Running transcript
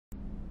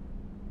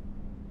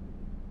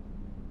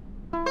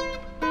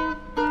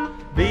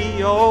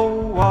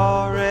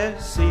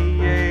B-O-R-S-C-H-T.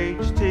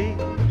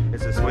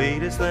 It's the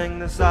sweetest thing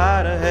this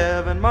side of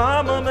heaven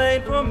Mama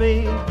made for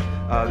me.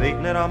 I've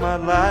eaten it all my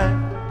life,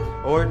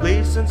 or at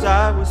least since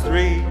I was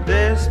 3.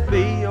 This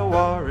B-O-R-S-C-H-T.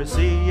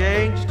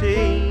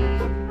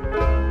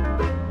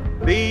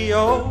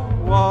 B-O-R-S-C-H-T.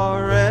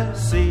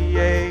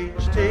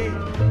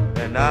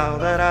 And now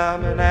that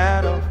I'm an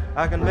adult,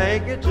 I can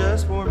make it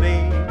just for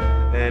me.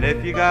 And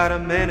if you got a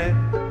minute,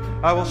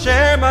 I will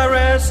share my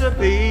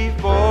recipe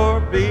for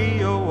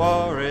B-O-R-S-C-H-T.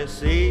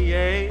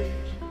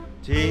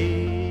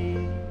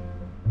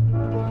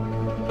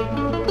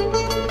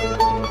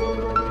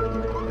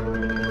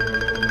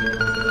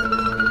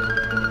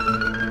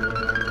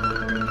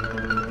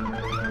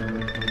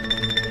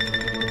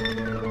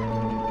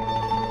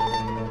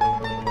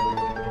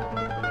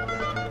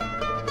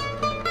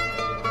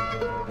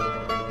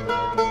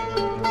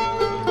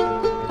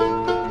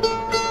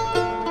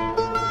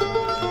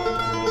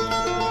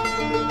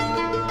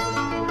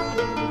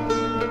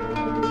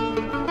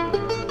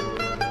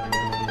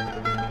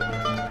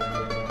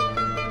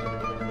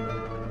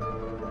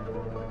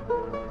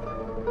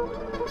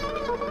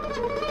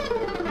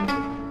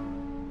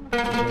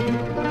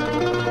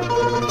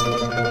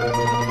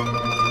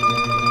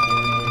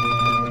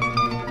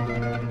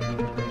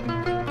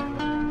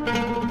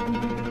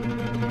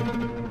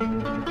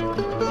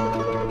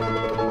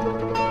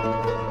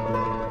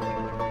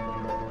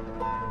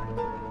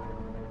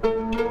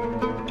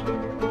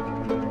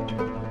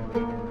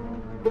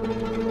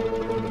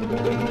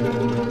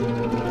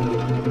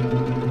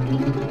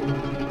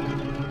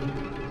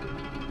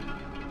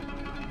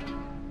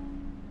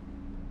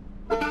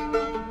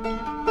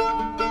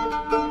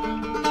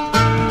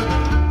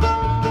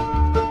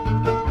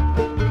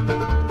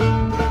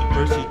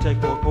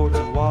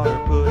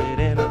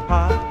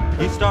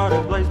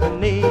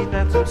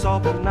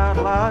 Salt but not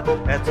a lot,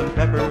 add some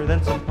pepper,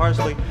 then some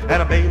parsley,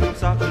 and a bay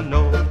leaf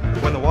optional.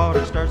 When the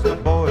water starts to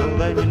boil,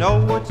 then you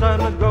know it's time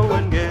to go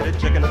and get a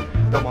chicken.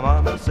 Though my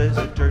mama says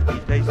a turkey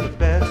tastes the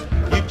best,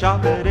 you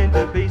chop it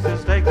into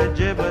pieces, take the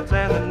giblets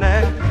and the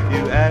neck,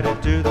 you add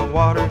it to the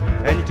water,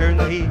 and you turn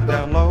the heat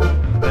down low.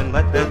 Then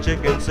let that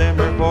chicken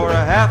simmer for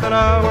a half an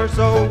hour or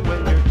so.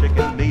 When your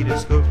chicken meat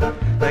is cooked,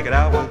 take it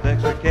out with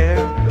extra care.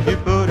 You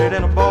put it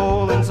in a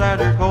bowl inside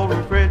your cold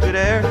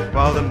refrigerator.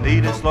 While the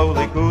meat is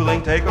slowly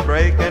cooling, take a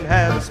break and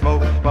have a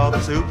smoke. While the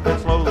soup that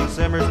slowly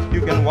simmers,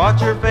 you can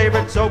watch your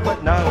favorite soap.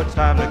 But now it's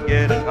time to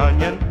get an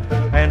onion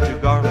and 2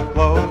 garlic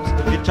cloves.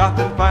 You chop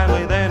them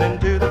finely, then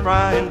into the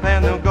frying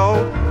pan they'll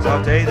go.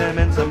 Saute them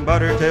in some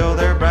butter till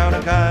they're brown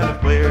and kind of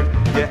clear.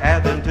 You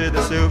add them to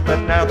the soup,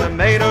 and now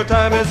tomato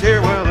time is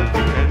here. Well, if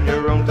you can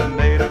your own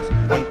tomatoes,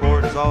 1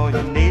 quart is all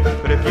you need.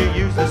 But if you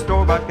use the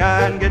store-bought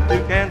kind, get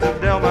 2 cans of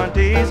Del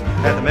Monte's.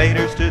 Add the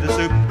tomatoes to the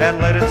soup and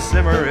let it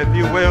simmer if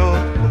you will.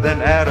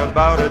 Then add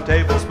about a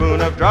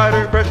tablespoon of dried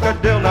or fresh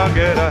cut dill. Now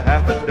get a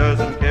half a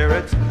dozen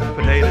carrots,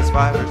 potatoes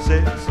 5 or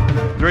 6,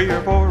 3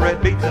 or 4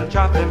 red beets, and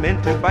chop them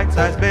into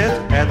bite-sized bits.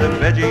 Add the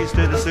veggies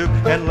to the soup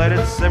and let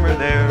it simmer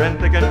there and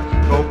thicken.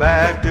 Go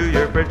back to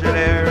your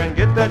Frigidaire and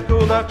get that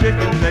cooled off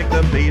chicken. Take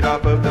the meat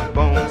off of the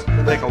bones,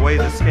 take away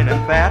the skin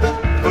and fat.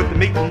 Put the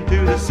meat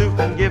into the soup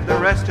and give the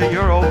rest to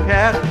your old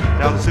cat.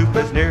 Now the soup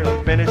is nearly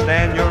finished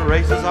and your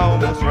race is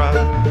almost run.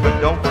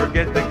 But don't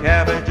forget the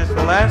cabbage, it's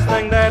the last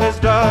thing that is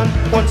done.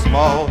 1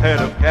 small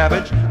head of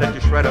cabbage that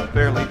you shred up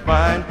fairly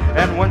fine.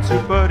 And once you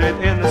put it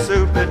in the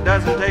soup, it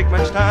doesn't take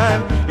much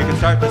time. You can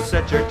start to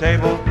set your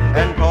table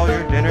and call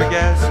your dinner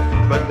guests.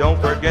 But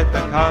don't forget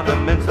the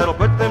condiments that'll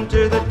put them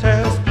to the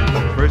test.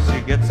 First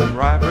you get some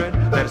rye bread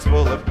that is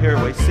full of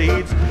caraway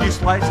seeds. You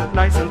slice it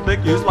nice and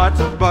thick, use lots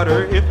of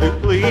butter if you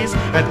please.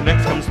 And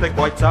next comes thick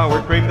white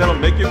sour cream that'll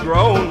make you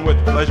groan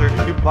with pleasure.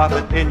 You plop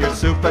it in your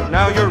soup, but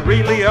now you're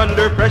really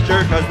under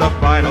pressure, cause the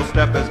final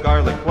step is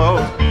garlic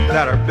cloves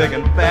that are big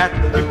and fat.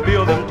 You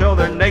peel them till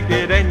they're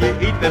naked and you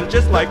eat them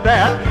just like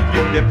that.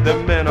 You dip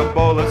them in a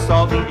bowl of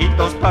salt and eat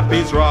those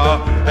puppies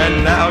raw.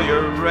 And now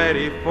you're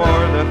ready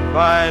for the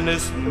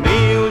finest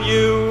meal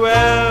you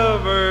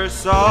ever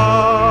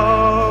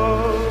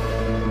saw.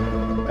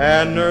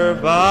 And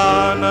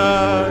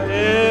Nirvana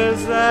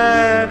is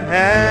at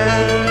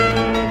hand.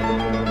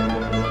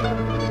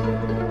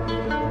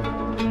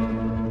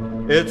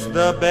 It's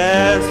the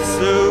best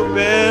soup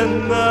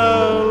in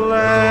the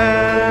land.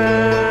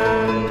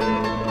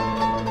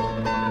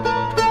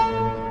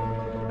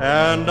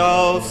 And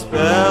I'll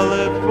spell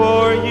it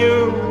for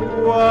you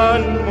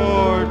 1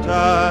 more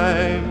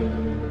time,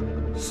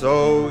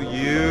 so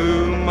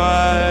you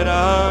might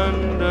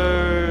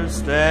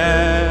understand.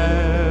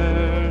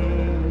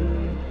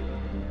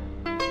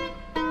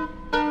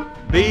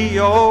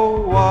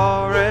 B-O-R-S-C-H-T,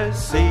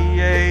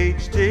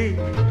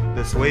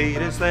 the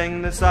sweetest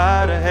thing this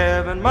side of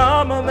heaven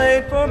Mama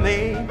made for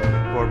me.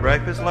 For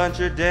breakfast, lunch,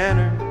 or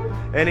dinner,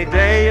 any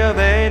day of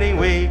any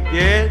week,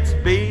 it's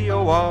B-O-R-S-C-H-T.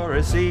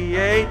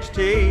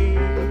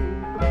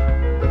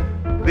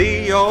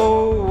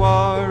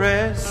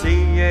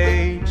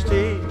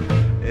 B-O-R-S-C-H-T.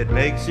 It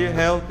makes you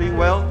healthy,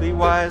 wealthy,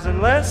 wise,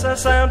 unless I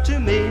sound to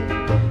me.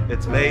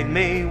 It's made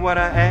me what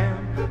I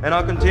am, and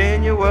I'll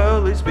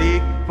continually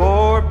speak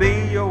for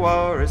B-O-R-C-H-T.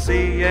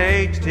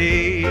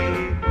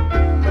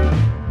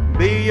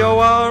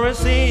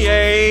 B-O-R-C-H-T.